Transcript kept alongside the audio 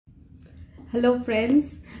Hello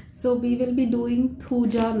friends, so we will be doing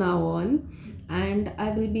Thuja now on, and I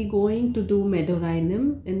will be going to do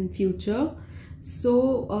Medorhinum in future.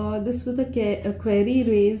 So this was a query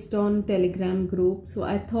raised on Telegram group, so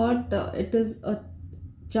I thought it is a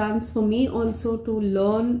chance for me also to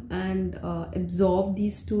learn and absorb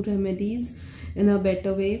these two remedies in a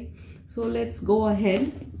better way. So let's go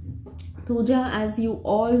ahead. Thuja, as you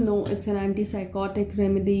all know, it's an antipsychotic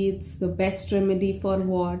remedy. It's the best remedy for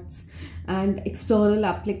warts, and external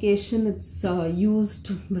application. It's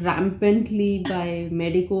used rampantly by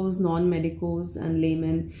medicos, non-medicos, and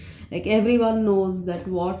laymen. Like everyone knows that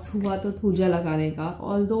warts hua to thuja lagane ka,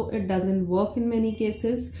 although it doesn't work in many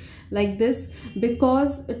cases like this,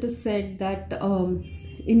 because it is said that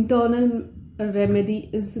internal remedy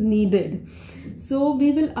is needed. So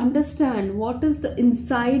we will understand what is the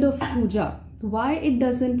inside of Thuja, why it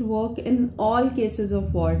doesn't work in all cases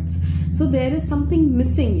of warts. So there is something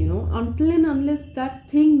missing, until and unless that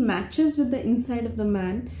thing matches with the inside of the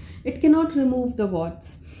man, it cannot remove the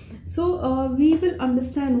warts. So we will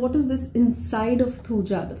understand what is this inside of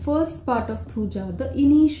Thuja, the first part of Thuja, the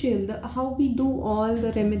initial, how we do all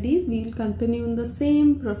the remedies. We will continue in the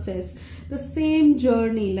same process, the same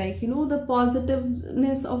journey, like the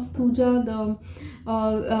positiveness of Thuja, the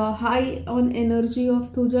high on energy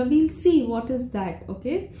of Thuja. We'll see what is that.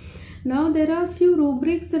 Okay, now there are a few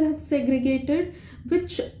rubrics that I have segregated,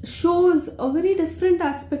 which shows a very different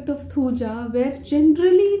aspect of Thuja, where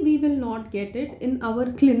generally we will not get it in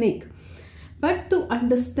our clinic. But to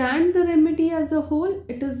understand the remedy as a whole,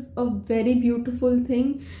 it is a very beautiful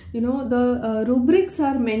thing. The rubrics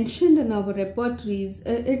are mentioned in our repertories.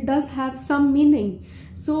 It does have some meaning.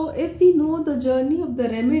 So if we know the journey of the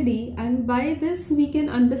remedy, and by this we can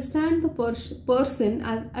understand the person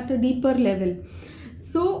at a deeper level.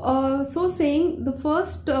 So saying, the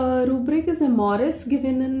first rubric is Amorous,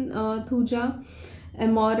 given in Thuja.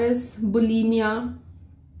 Amorous, bulimia,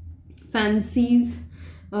 fancies,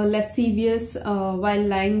 lascivious while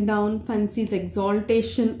lying down, fancies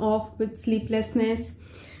exaltation of with sleeplessness,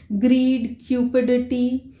 greed,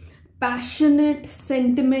 cupidity, passionate,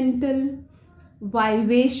 sentimental,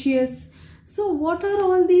 vivacious. So what are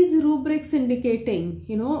all these rubrics indicating?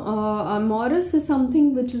 Amorous is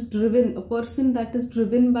something which is driven, a person that is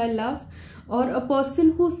driven by love, or a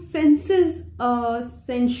person who senses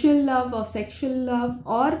sensual love or sexual love,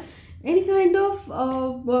 or any kind of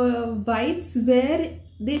vibes where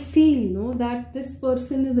they feel, that this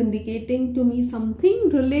person is indicating to me something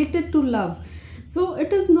related to love. So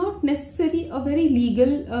it is not necessarily a very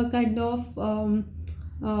legal kind of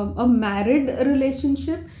a married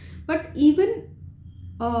relationship, but even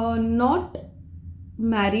not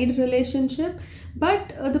married relationship,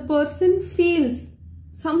 but the person feels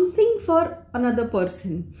something for another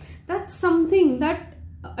person. That's something, that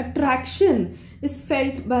attraction is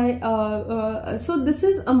felt by so this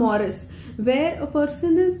is amorous, where a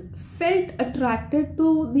person is felt attracted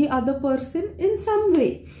to the other person in some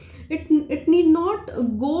way. It need not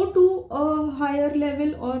go to a higher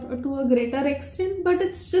level or to a greater extent, but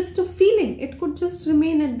it's just a feeling. It could just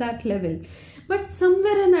remain at that level, but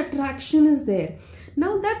somewhere an attraction is there.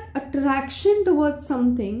 Now that attraction towards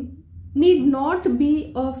something need not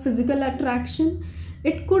be a physical attraction.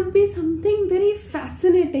 It could be something very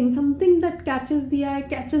fascinating, something that catches the eye,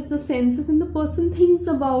 catches the senses, and the person thinks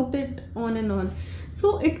about it on and on.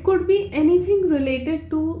 So it could be anything related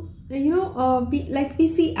to, like we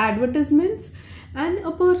see advertisements and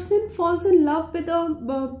a person falls in love with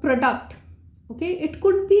a product. Okay, it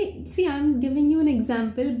could be, see, I'm giving you an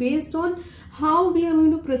example based on how we are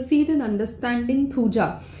going to proceed in understanding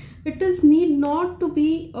Thuja. It is need not to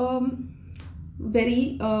be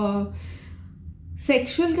very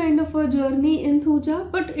sexual kind of a journey in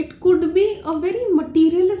Thuja, but it could be a very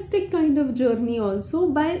materialistic kind of journey also.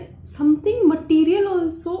 By something material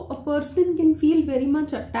also, a person can feel very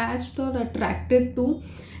much attached or attracted to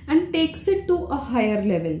and takes it to a higher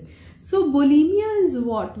level. So bulimia is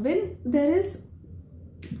what? When there is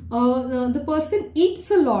the person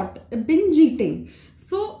eats a lot, binge eating.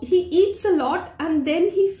 So he eats a lot and then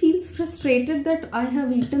he feels frustrated that I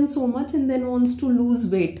have eaten so much, and then wants to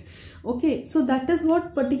lose weight. Okay, so that is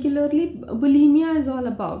what particularly bulimia is all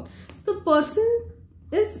about. So the person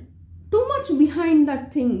is too much behind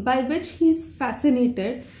that thing by which he's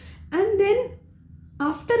fascinated, and then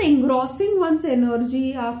after engrossing one's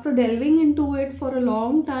energy, after delving into it for a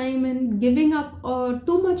long time and giving up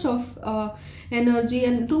too much of energy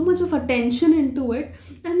and too much of attention into it,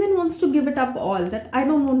 and then wants to give it up all, that I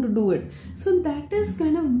don't want to do it. So that is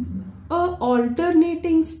kind of a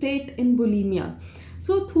alternating state in bulimia.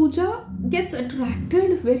 So Thuja gets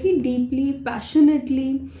attracted very deeply,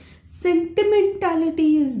 passionately,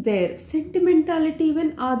 sentimentality is there. Sentimentality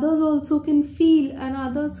when others also can feel and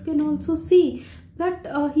others can also see that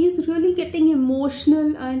he's really getting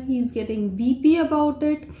emotional and he's getting weepy about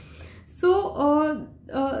it. So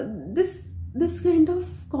this kind of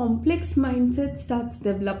complex mindset starts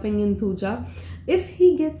developing in Thuja. If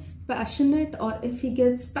he gets passionate, or if he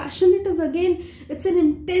gets passionate is again, it's an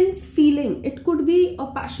intense feeling. It could be a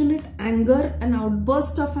passionate anger, an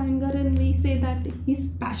outburst of anger, and we say that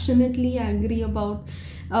he's passionately angry about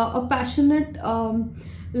a passionate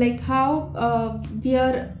like how we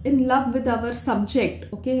are in love with our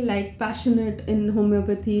subject, okay, like passionate in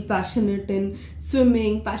homeopathy, passionate in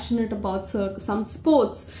swimming, passionate about some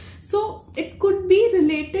sports. So it could be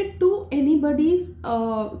related to anybody's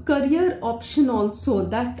career option also,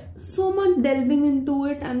 that so much delving into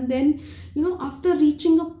it, and then after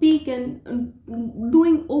reaching a peak and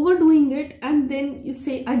overdoing it, and then you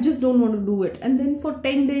say I just don't want to do it, and then for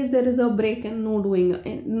 10 days there is a break and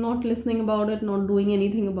not listening about it, not doing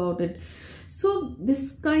anything about it. So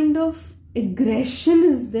this kind of aggression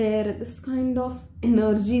is there, this kind of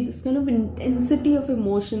energy, this kind of intensity of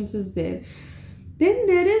emotions is there. Then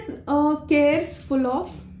there is cares full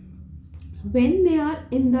of, when they are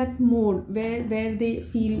in that mode where they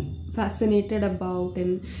feel fascinated about,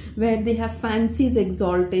 and where they have fancies,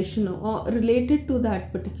 exaltation or related to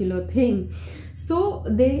that particular thing. So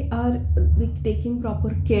they are taking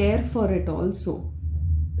proper care for it also.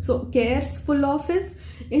 So cares full of is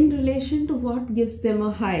in relation to what gives them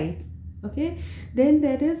a high. Okay. Then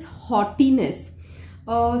there is haughtiness.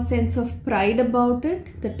 A sense of pride about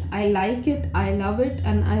it, that I like it, I love it,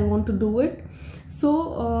 and I want to do it.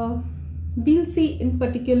 So we'll see in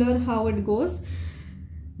particular how it goes.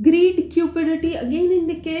 Greed, cupidity again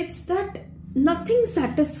indicates that nothing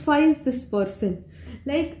satisfies this person.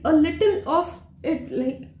 Like a little of it,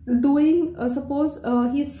 like doing, suppose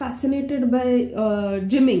he's fascinated by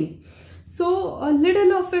gymming. So a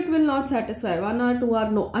little of it will not satisfy. 1 or 2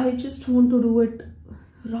 hours, no, I just want to do it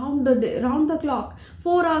round the day, round the clock,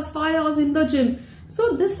 4 hours, 5 hours in the gym.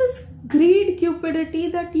 So this is greed, cupidity,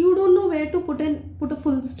 that you don't know where to put a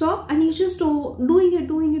full stop, and you just doing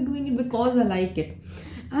it because I like it,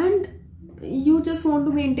 and you just want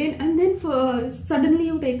to maintain, and then suddenly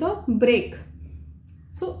you take a break.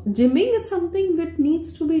 So gymming is something that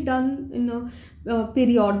needs to be done in a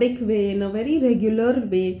periodic way, in a very regular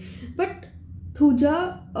way. But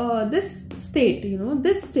Thuja, this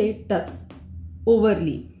state does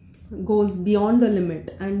overly, goes beyond the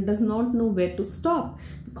limit and does not know where to stop,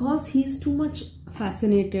 because he's too much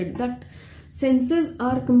fascinated. That senses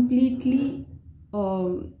are completely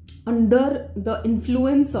under the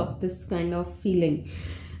influence of this kind of feeling.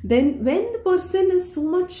 Then when the person is so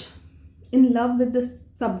much in love with the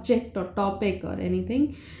subject or topic or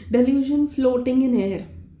anything, delusion, floating in air.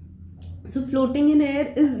 So floating in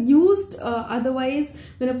air is used otherwise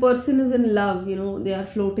when a person is in love, they are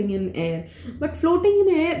floating in air. But floating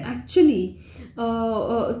in air, actually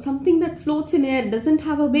something that floats in air doesn't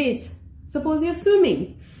have a base. Suppose you're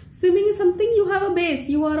swimming. Swimming is something you have a base.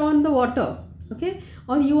 You are on the water, okay,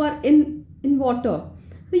 or you are in water.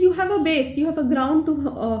 So you have a base, you have a ground to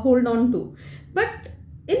hold on to. But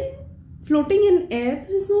in floating in air,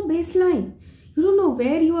 there is no baseline. You don't know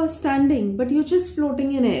where you are standing, but you're just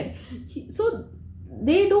floating in air. So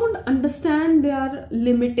they don't understand their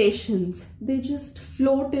limitations. They just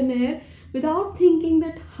float in air without thinking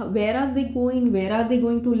that where are they going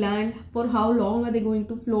to land, for how long are they going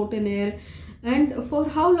to float in air, and for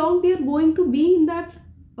how long they are going to be in that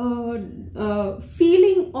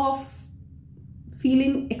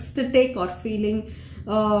feeling ecstatic, or feeling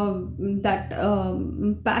that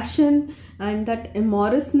passion and that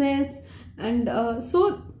amorousness. And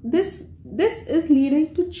so this is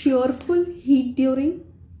leading to cheerful heat during.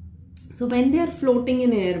 So when they are floating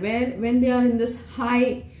in air, when they are in this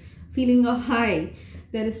high, feeling a high,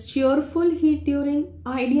 there is cheerful heat during,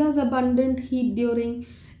 ideas abundant heat during,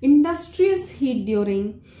 industrious heat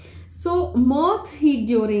during, so mirth heat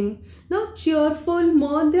during. Now cheerful,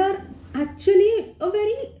 mirth, they are actually a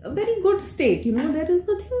very good state. There is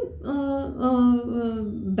nothing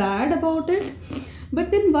bad about it. But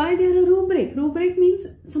then why they are a rubric? Rubric means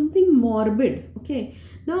something morbid. Okay.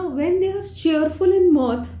 Now when they are cheerful in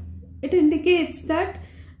mirth, it indicates that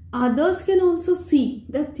others can also see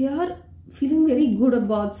that they are feeling very good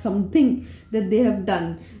about something that they have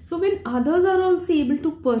done. So when others are also able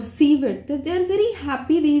to perceive it, that they are very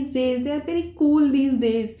happy these days, they are very cool these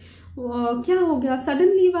days. Kya ho gaya?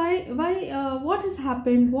 Suddenly why what has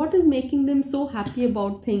happened? What is making them so happy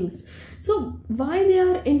about things? So why they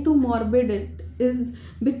are into morbid is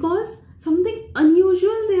because something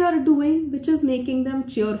unusual they are doing which is making them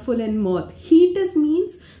cheerful and mirth. Heat is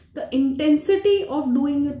means the intensity of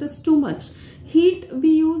doing it is too much. Heat, we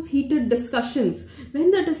use heated discussions.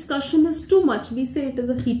 When the discussion is too much, we say it is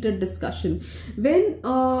a heated discussion.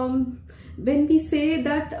 When we say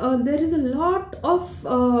that there is a lot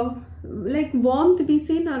of like warmth, we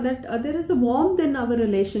say now that there is a warmth in our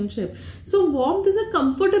relationship. So warmth is a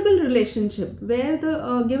comfortable relationship where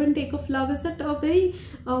the give and take of love is at a very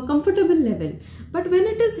comfortable level. But when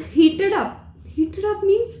it is heated up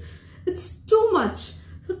means it's too much.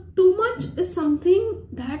 So too much is something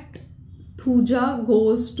that Thuja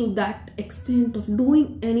goes to that extent of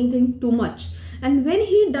doing anything too much. And when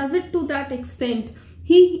he does it to that extent,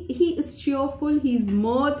 he is cheerful, he's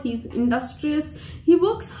mirth, he's industrious, he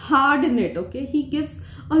works hard in it, okay? He gives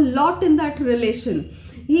a lot in that relation.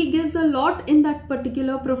 He gives a lot in that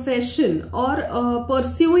particular profession or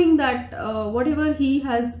pursuing that whatever he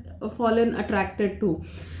has fallen attracted to.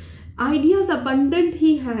 Ideas abundant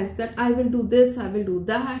he has, that I will do this, I will do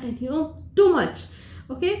that, and too much.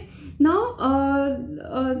 Okay, now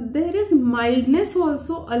there is mildness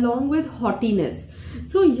also along with haughtiness.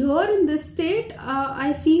 So here in this state,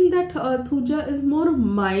 I feel that Thuja is more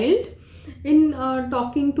mild in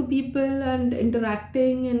talking to people and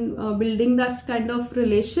interacting and building that kind of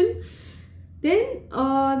relation. Then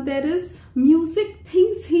there is music,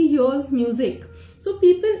 things he hears music. So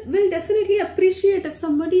people will definitely appreciate if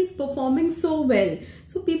somebody is performing so well.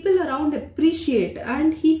 So people around appreciate,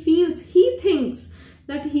 and he thinks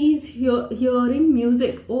that he's hearing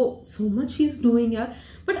music. Oh, so much he's doing here.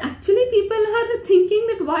 But actually people are thinking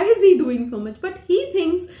that why is he doing so much? But he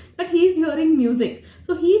thinks that he's hearing music.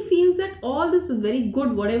 So he feels that all this is very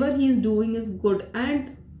good. Whatever he's doing is good.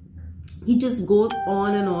 And he just goes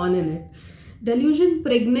on and on in it. Delusion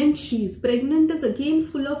pregnant, she's pregnant is again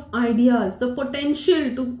full of ideas, the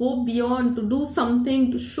potential to go beyond, to do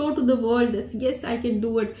something, to show to the world that yes, I can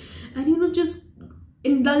do it. And just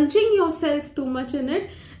indulging yourself too much in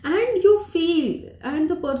it, and you feel, and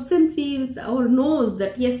the person feels or knows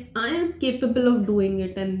that yes, I am capable of doing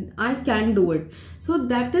it and I can do it. So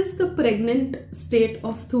that is the pregnant state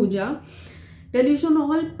of Thuja. Delusion,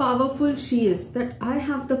 all powerful she is, that I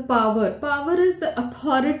have the power. Power is the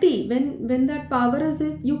authority. When that power is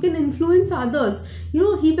it, you can influence others. He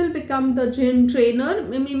will become the gym trainer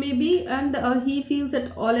maybe, and he feels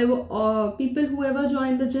that all people whoever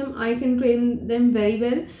join the gym, I can train them very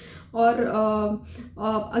well.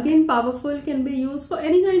 Or again, powerful can be used for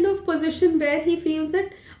any kind of position where he feels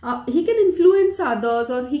that he can influence others,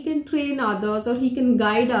 or he can train others, or he can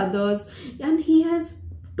guide others, and he has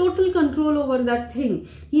total control over that thing.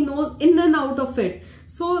 He knows in and out of it.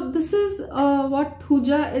 So this is what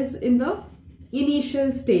Thuja is in the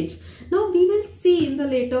initial stage. Now we will see in the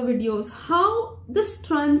later videos how this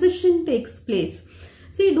transition takes place.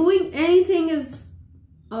 See, doing anything is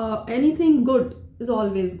anything good is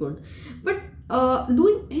always good, but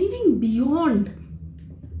doing anything beyond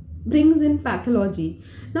brings in pathology.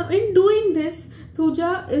 Now in doing this,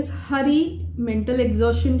 Thuja is hurry, mental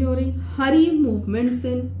exertion during, hurry, movements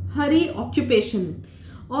in, hurry, occupation.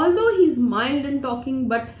 Although he's mild in talking,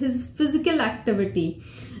 but his physical activity,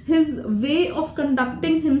 his way of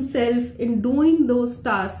conducting himself in doing those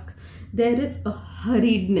tasks, there is a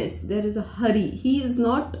hurriedness, there is a hurry. He is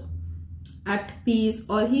not at peace,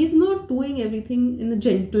 or he is not doing everything in a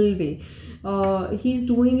gentle way. He's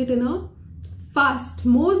doing it in a fast,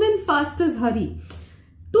 more than fast as hurry.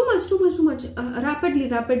 Too much,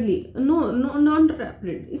 rapidly, no, not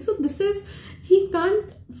rapid. So this is, he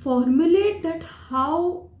can't formulate that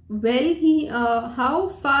how well how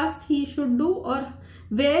fast he should do, or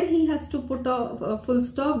where he has to put a full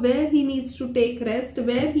stop, where he needs to take rest,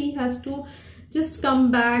 where he has to just come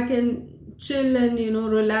back and chill and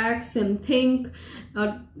relax and think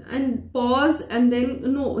and pause, and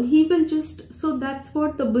then no, he will just. So that's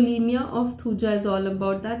what the bulimia of Thuja is all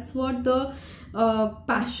about. That's what the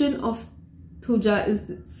passion of Thuja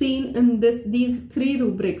is seen in these three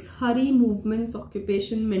rubrics: hurry, movements,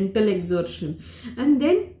 occupation, mental exertion. And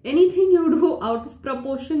then anything you do out of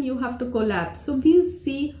proportion, you have to collapse. So we'll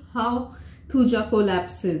see how Thuja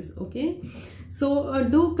collapses. Okay, so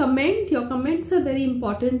do comment. Your comments are very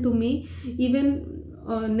important to me. Even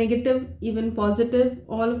negative, even positive,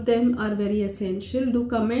 all of them are very essential. Do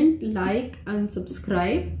comment, like and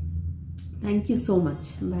subscribe. Thank you so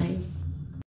much. Bye.